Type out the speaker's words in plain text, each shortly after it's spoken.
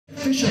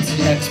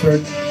efficiency expert,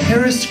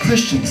 Harris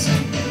Christensen.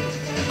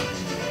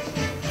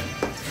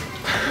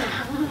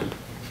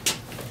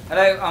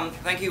 Hello,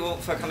 thank you all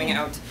for coming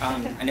out.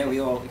 I know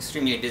we're all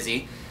extremely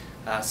busy,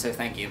 so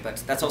thank you,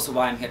 but that's also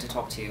why I'm here to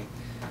talk to you.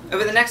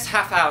 Over the next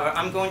half hour,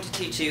 I'm going to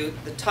teach you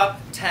the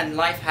top 10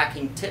 life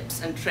hacking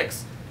tips and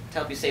tricks to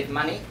help you save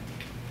money,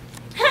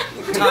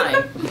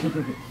 time,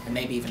 and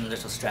maybe even a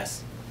little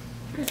stress.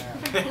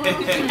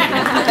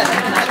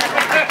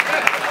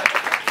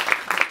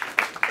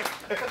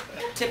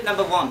 Tip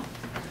number 1,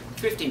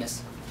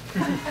 thriftiness.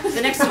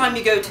 The next time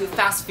you go to a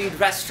fast food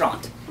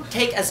restaurant,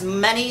 take as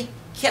many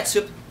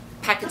ketchup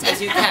packets as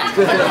you can.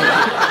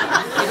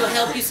 It will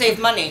help you save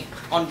money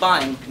on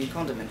buying new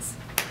condiments.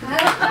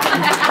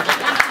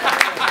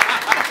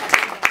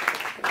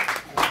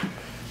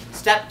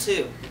 Step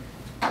 2,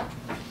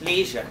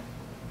 leisure.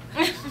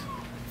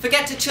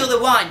 Forget to chill the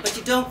wine, but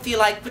you don't feel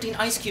like putting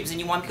ice cubes in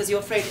your wine because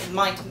you're afraid it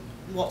might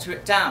water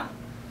it down.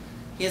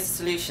 Here's the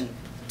solution.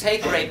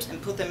 Take grapes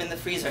and put them in the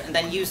freezer and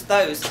then use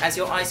those as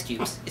your ice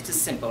cubes. It's as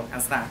simple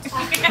as that.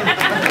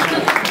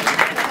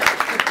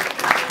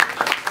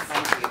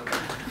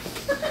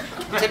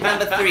 Tip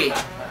number 3,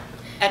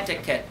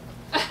 etiquette.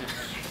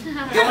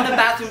 You're on a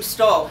bathroom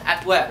stall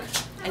at work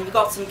and you've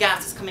got some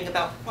gas that's coming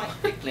about quite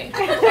quickly.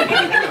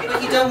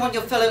 But you don't want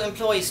your fellow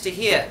employees to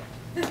hear.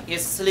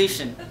 Here's the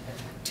solution.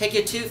 Take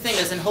your 2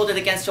 fingers and hold it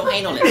against your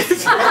anal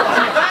lips. To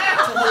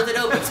hold it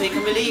open so you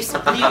can relieve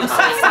yourself.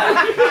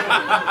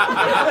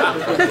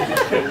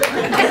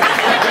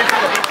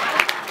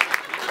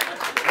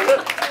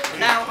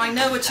 Now, I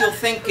know what you're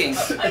thinking.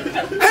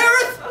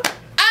 Harris,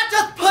 I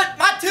just put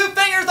my 2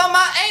 fingers on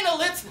my anal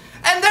lips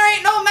and there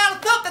ain't no amount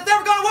of soap that's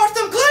ever going to wash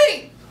them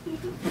clean.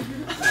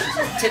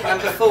 Tip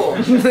number 4,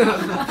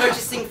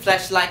 purchasing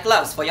flesh-like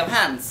gloves for your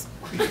hands.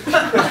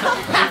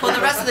 And for the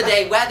rest of the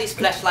day, wear these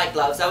flesh-like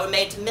gloves that were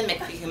made to mimic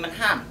the human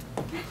hand.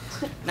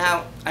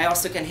 Now, I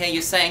also can hear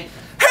you saying,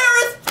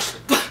 Harris,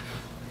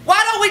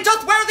 why don't we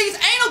just wear these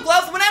anal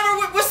gloves whenever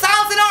we're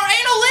silencing our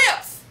anal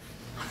lips?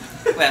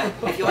 Well,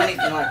 if you're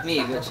anything like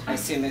me, which I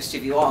assume most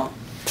of you are,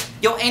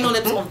 your anal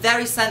lips are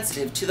very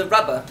sensitive to the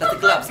rubber that the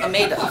gloves are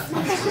made of.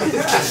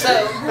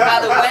 So,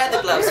 rather wear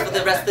the gloves for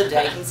the rest of the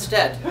day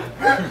instead.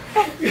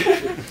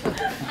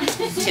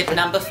 Tip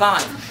number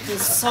 5,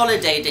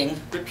 consolidating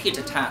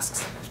repeated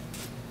tasks.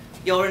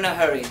 You're in a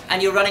hurry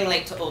and you're running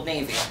late to Old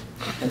Navy.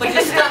 But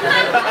you're stuck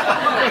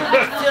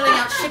filling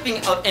out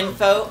shipping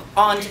info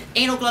on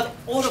anal glove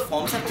order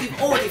forms that you've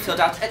already filled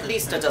out at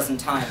least a dozen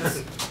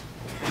times.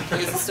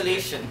 Here's the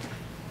solution.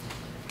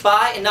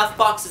 Buy enough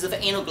boxes of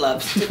anal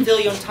gloves to fill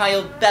your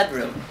entire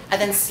bedroom, and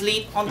then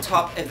sleep on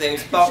top of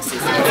those boxes.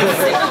 It's as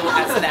simple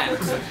as that.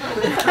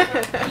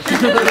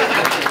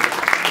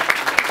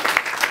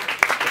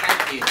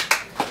 Thank you.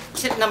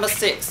 Tip number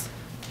 6,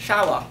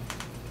 shower.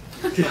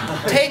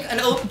 Take an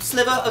old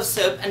sliver of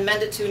soap and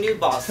mend it to a new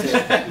bar soap.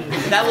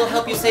 That will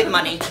help you save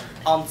money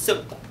on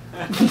soap.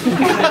 I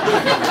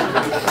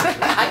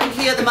can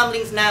hear the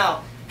mumblings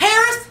now.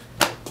 Harris,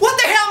 what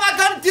the hell am I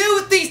going to do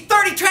with these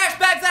 30 trash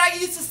bags that I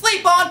used to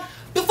sleep on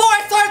before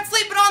I started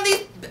sleeping on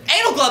these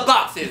anal glove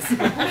boxes?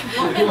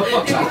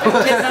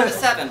 Tip number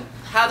 7,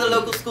 how the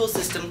local school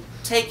system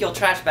take your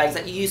trash bags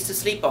that you used to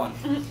sleep on.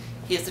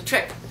 Here's the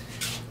trick.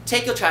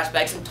 Take your trash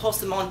bags and toss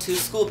them onto a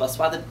school bus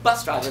while the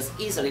bus driver is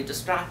easily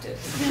distracted.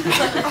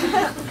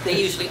 They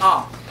usually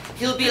are.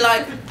 He'll be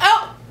like,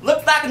 oh,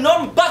 looks like a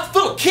normal bus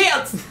full of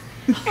kids.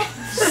 He's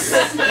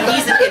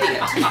an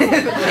idiot.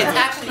 It's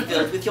actually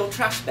filled with your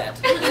trash bed.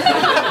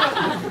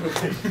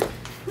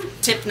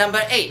 Tip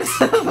number 8,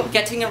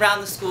 getting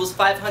around the school's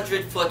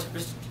 500-foot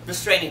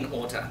restraining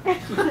order.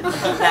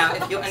 Now,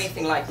 if you're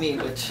anything like me,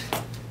 which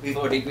we've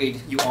already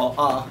agreed you all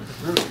are,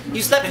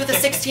 you slept with a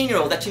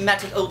 16-year-old that you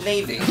met at Old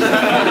Navy.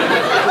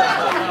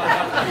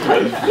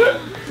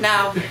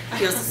 Now,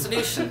 here's the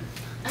solution.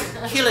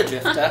 Kill a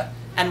drifter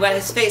and wear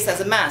his face as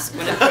a mask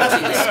when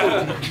approaching the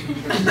school.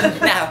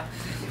 Now,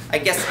 I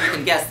guess you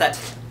can guess that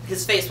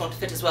his face won't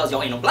fit as well as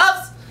your anal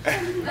gloves,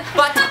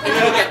 but it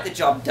will get the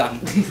job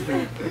done.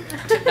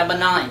 Tip number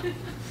 9.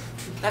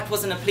 That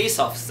wasn't a police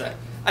officer.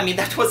 I mean,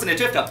 that wasn't a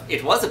drifter.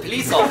 It was a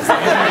police officer.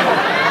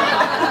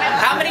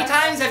 How many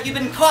times have you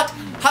been caught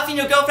huffing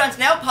your girlfriend's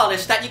nail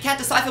polish that you can't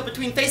decipher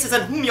between faces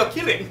and whom you're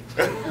killing?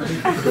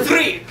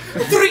 3.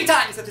 3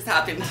 times that has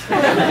happened.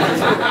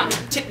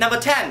 Tip number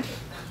 10.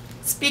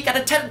 Speak at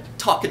a TED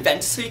Talk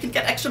event so you can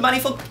get extra money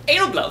for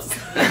anal gloves.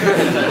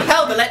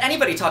 Hell, they'll let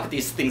anybody talk at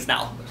these things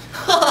now.